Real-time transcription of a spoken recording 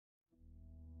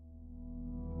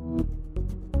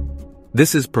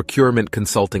This is Procurement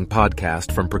Consulting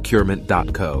Podcast from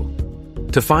Procurement.co.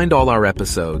 To find all our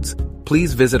episodes,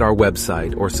 please visit our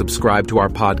website or subscribe to our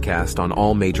podcast on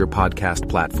all major podcast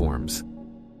platforms.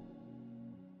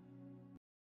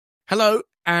 Hello,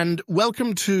 and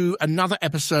welcome to another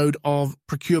episode of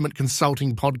Procurement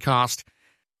Consulting Podcast,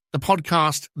 the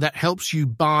podcast that helps you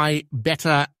buy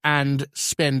better and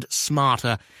spend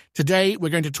smarter. Today, we're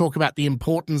going to talk about the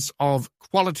importance of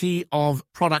quality of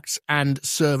products and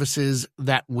services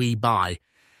that we buy.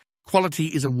 Quality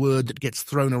is a word that gets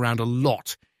thrown around a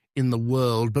lot in the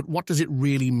world, but what does it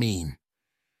really mean?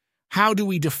 How do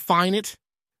we define it,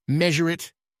 measure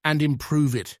it, and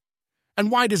improve it? And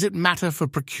why does it matter for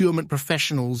procurement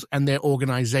professionals and their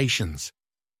organizations?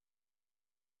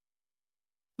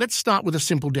 Let's start with a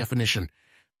simple definition.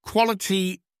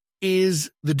 Quality is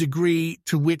the degree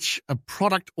to which a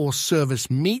product or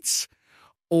service meets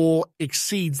or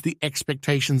exceeds the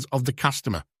expectations of the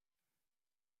customer.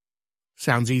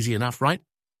 Sounds easy enough, right?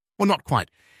 Well, not quite,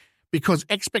 because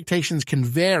expectations can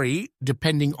vary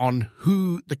depending on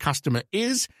who the customer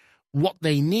is, what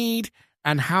they need,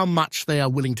 and how much they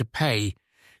are willing to pay.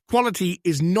 Quality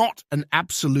is not an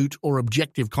absolute or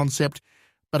objective concept,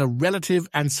 but a relative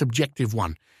and subjective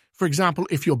one. For example,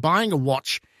 if you're buying a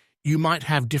watch, you might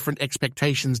have different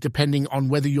expectations depending on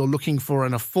whether you're looking for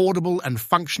an affordable and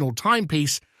functional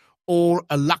timepiece or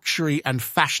a luxury and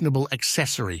fashionable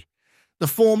accessory. The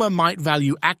former might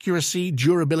value accuracy,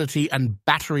 durability, and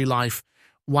battery life,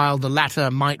 while the latter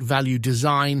might value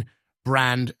design,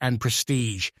 brand, and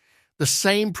prestige. The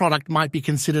same product might be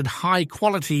considered high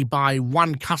quality by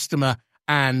one customer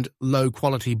and low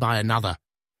quality by another.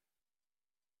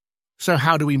 So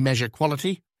how do we measure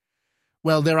quality?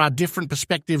 Well, there are different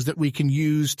perspectives that we can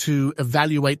use to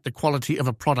evaluate the quality of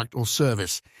a product or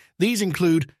service. These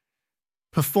include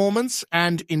performance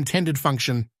and intended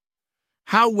function.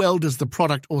 How well does the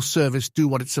product or service do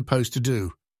what it's supposed to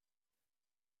do?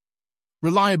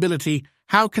 Reliability.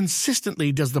 How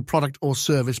consistently does the product or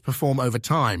service perform over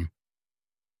time?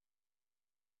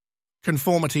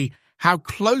 Conformity. How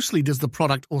closely does the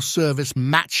product or service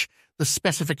match the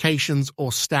specifications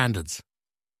or standards?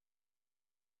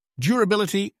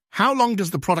 Durability. How long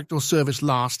does the product or service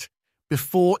last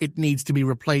before it needs to be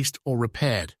replaced or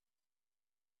repaired?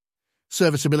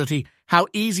 Serviceability. How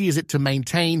easy is it to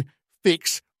maintain,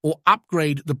 fix, or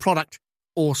upgrade the product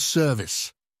or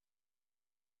service?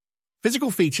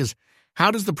 Physical features. How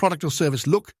does the product or service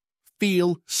look,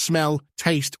 feel, smell,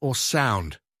 taste, or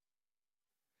sound?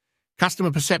 Customer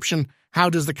perception.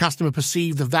 How does the customer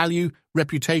perceive the value,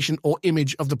 reputation, or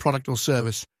image of the product or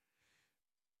service?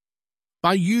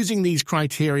 By using these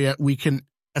criteria, we can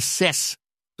assess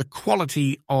the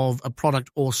quality of a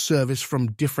product or service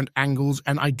from different angles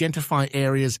and identify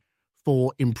areas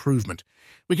for improvement.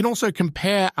 We can also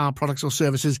compare our products or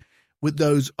services with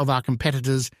those of our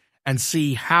competitors and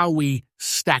see how we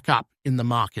stack up in the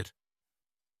market.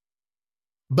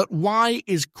 But why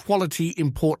is quality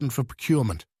important for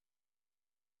procurement?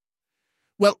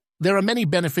 Well, there are many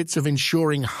benefits of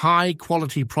ensuring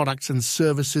high-quality products and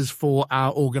services for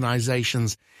our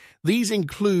organizations. These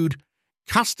include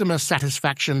customer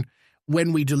satisfaction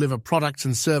when we deliver products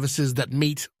and services that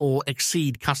meet or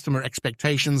exceed customer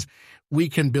expectations. We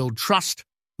can build trust,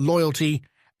 loyalty,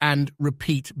 and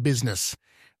repeat business.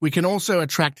 We can also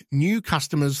attract new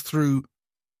customers through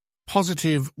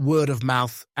positive word of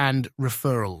mouth and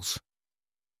referrals.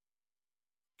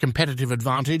 Competitive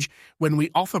advantage. When we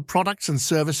offer products and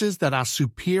services that are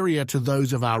superior to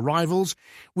those of our rivals,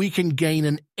 we can gain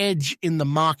an edge in the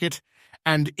market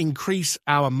and increase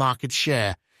our market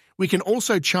share. We can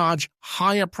also charge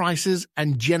higher prices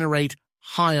and generate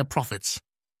higher profits.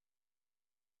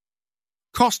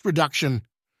 Cost reduction.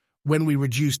 When we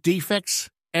reduce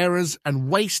defects, errors, and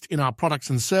waste in our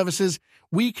products and services,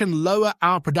 we can lower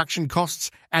our production costs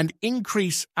and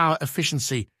increase our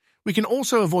efficiency. We can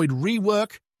also avoid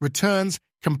rework, returns,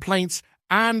 complaints,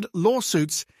 and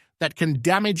lawsuits that can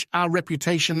damage our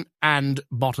reputation and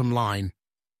bottom line.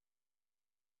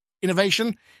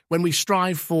 Innovation. When we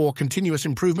strive for continuous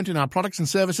improvement in our products and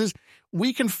services,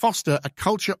 we can foster a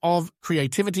culture of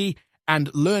creativity and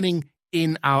learning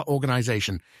in our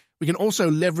organization. We can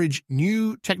also leverage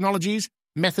new technologies,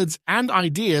 methods, and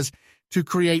ideas to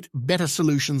create better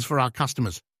solutions for our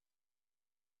customers.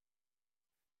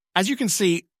 As you can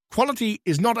see, quality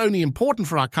is not only important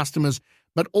for our customers,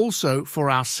 but also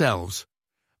for ourselves.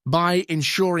 By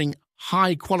ensuring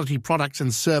high-quality products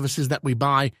and services that we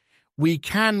buy, we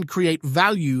can create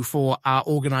value for our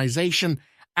organization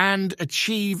and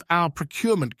achieve our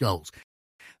procurement goals.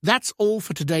 That's all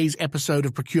for today's episode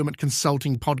of Procurement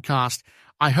Consulting Podcast.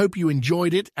 I hope you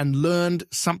enjoyed it and learned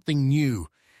something new.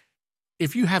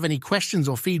 If you have any questions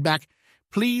or feedback,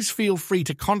 please feel free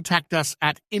to contact us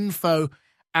at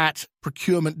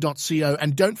info@procurement.co,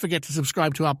 and don't forget to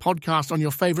subscribe to our podcast on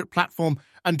your favorite platform.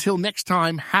 Until next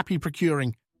time, happy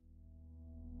procuring.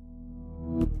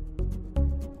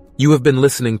 You have been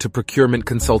listening to Procurement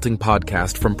Consulting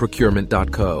Podcast from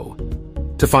Procurement.co.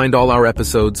 To find all our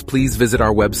episodes, please visit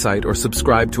our website or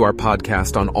subscribe to our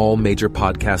podcast on all major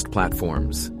podcast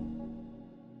platforms.